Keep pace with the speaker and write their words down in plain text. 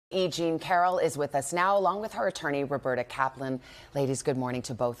Jean Carroll is with us now, along with her attorney, Roberta Kaplan. Ladies, good morning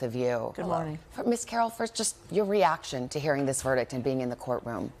to both of you. Good morning. Ms. Carroll, first, just your reaction to hearing this verdict and being in the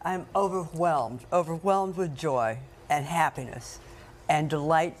courtroom. I'm overwhelmed with joy and happiness and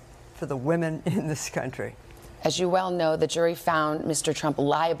delight for the women in this country. As you well know, the jury found Mr. Trump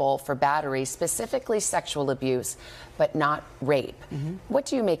liable for battery, specifically sexual abuse, but not rape. What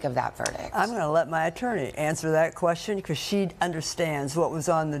do you make of that verdict? I'm going to let my attorney answer that question because she understands what was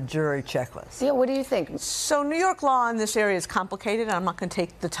on the jury checklist. Yeah, what do you think? So New York law in this area is complicated, and I'm not going to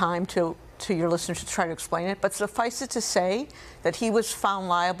take the time to your listeners to try to explain it, but suffice it to say that he was found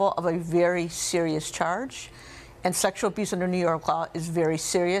liable of a very serious charge. And sexual abuse under New York law is very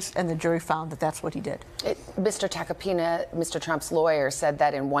serious, and the jury found that that's what he did. Mr. Takapina, Mr. Trump's lawyer, said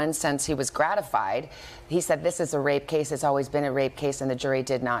that in one sense he was gratified. He said this is a rape case, it's always been a rape case, and the jury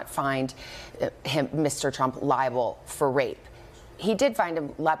did not find Mr. Trump liable for rape. He did find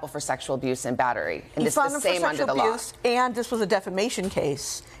him liable for sexual abuse and battery, and this is the same under the law. And this was a defamation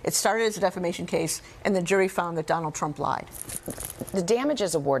case. It started as a defamation case, and the jury found that Donald Trump lied. The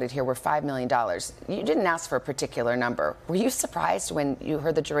damages awarded here were $5 million. You didn't ask for a particular number. Were you surprised when you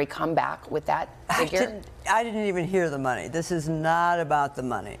heard the jury come back with that figure? I didn't even hear the money. This is not about the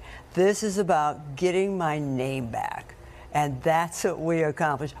money. This is about getting my name back. And that's what we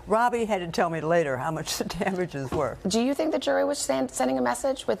accomplished. Robbie had to tell me later how much the damages were. Do you think the jury was sending a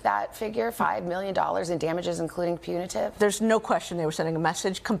message with that figure, $5 million in damages, including punitive? There's no question they were sending a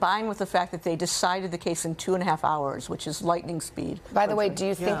message, combined with the fact that they decided the case in 2.5 hours, which is lightning speed. By the way, do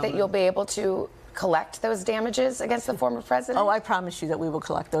you think that you'll be able to collect those damages against the former president? Oh, I promise you that we will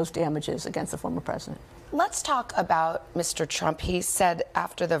collect those damages against the former president. Let's talk about Mr. Trump. He said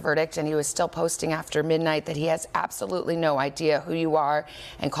after the verdict, and he was still posting after midnight, that he has absolutely no idea who you are,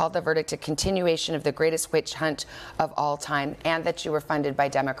 and called the verdict a continuation of the greatest witch hunt of all time, and that you were funded by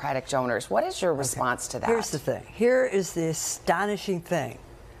Democratic donors. What is your response to that? Here's the thing. Here is the astonishing thing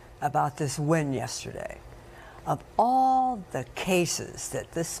about this win yesterday. Of all the cases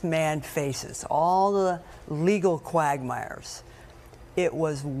that this man faces, all the legal quagmires, it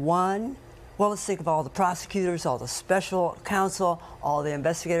was one. Well, let's think of all the prosecutors, all the special counsel, all the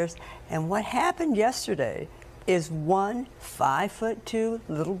investigators. And what happened yesterday is one 5'2",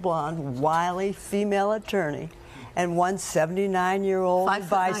 little blonde, wily female attorney and one 79-year-old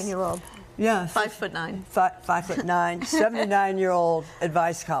advice. 5'9"-year-old. Yeah. 5'9". 5'9", 79-year-old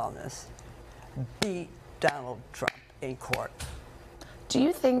advice columnist beat Donald Trump in court. Do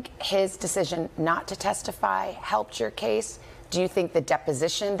you think his decision not to testify helped your case? Do you think the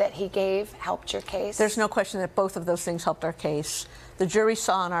deposition that he gave helped your case? There's no question that both of those things helped our case. The jury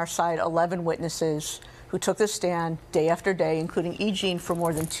saw on our side 11 witnesses who took the stand day after day, including Jean for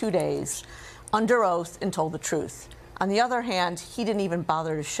more than 2 days, under oath, and told the truth. On the other hand, he didn't even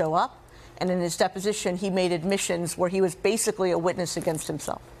bother to show up, and in his deposition, he made admissions where he was basically a witness against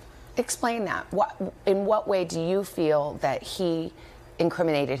himself. Explain that. In what way do you feel that he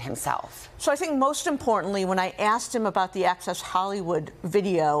incriminated himself? So I think most importantly, when I asked him about the Access Hollywood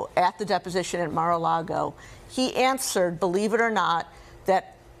video at the deposition at Mar-a-Lago, he answered, believe it or not,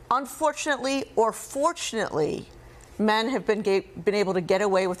 that unfortunately or fortunately, men have been able to get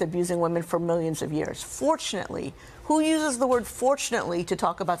away with abusing women for millions of years. Fortunately. Who uses the word fortunately to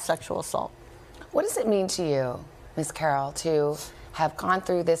talk about sexual assault? What does it mean to you, Ms. Carroll, to have gone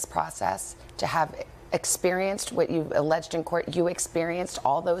through this process, to have experienced what you alleged in court you experienced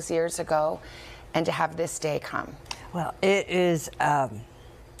all those years ago, and to have this day come? Well, it is a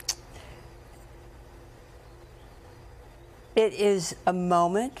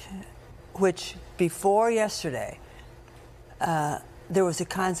moment which, before yesterday, there was a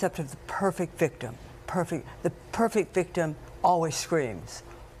concept of the perfect victim. The perfect victim always screams,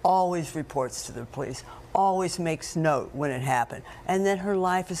 always reports to the police, always makes note when it happened. And then her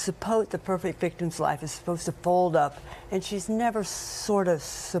life is the perfect victim's life is supposed to fold up, and she's never sort of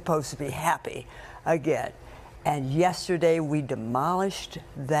supposed to be happy again. And yesterday we demolished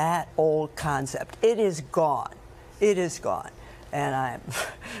that old concept. It is gone. It is gone. And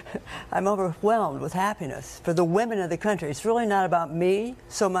I'm overwhelmed with happiness for the women of the country. It's really not about me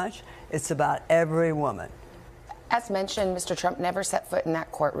so much. It's about every woman. As mentioned, Mr. Trump never set foot in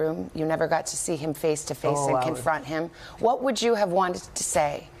that courtroom. You never got to see him face to face and confront him. What would you have wanted to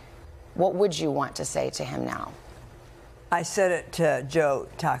say? What would you want to say to him now? I said it to Joe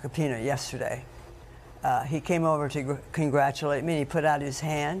Takapina yesterday. He came over to congratulate me, and he put out his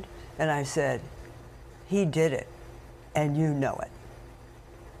hand, and I said, he did it, and you know it.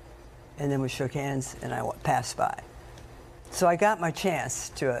 And then we shook hands, and I passed by. So I got my chance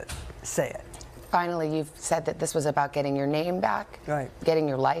to say it. Finally, you've said that this was about getting your name back, right? Getting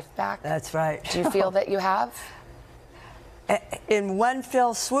your life back. That's right. Do you feel that you have? In one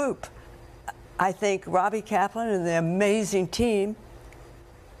fell swoop, I think Robbie Kaplan and the amazing team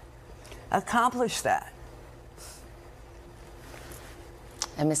accomplished that.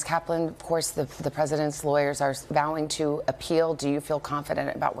 And Ms. Kaplan, of course, the president's lawyers are vowing to appeal. Do you feel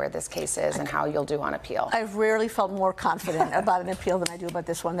confident about where this case is and how you'll do on appeal? I've rarely felt more confident about an appeal than I do about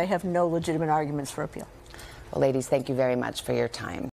this one. They have no legitimate arguments for appeal. Well, ladies, thank you very much for your time.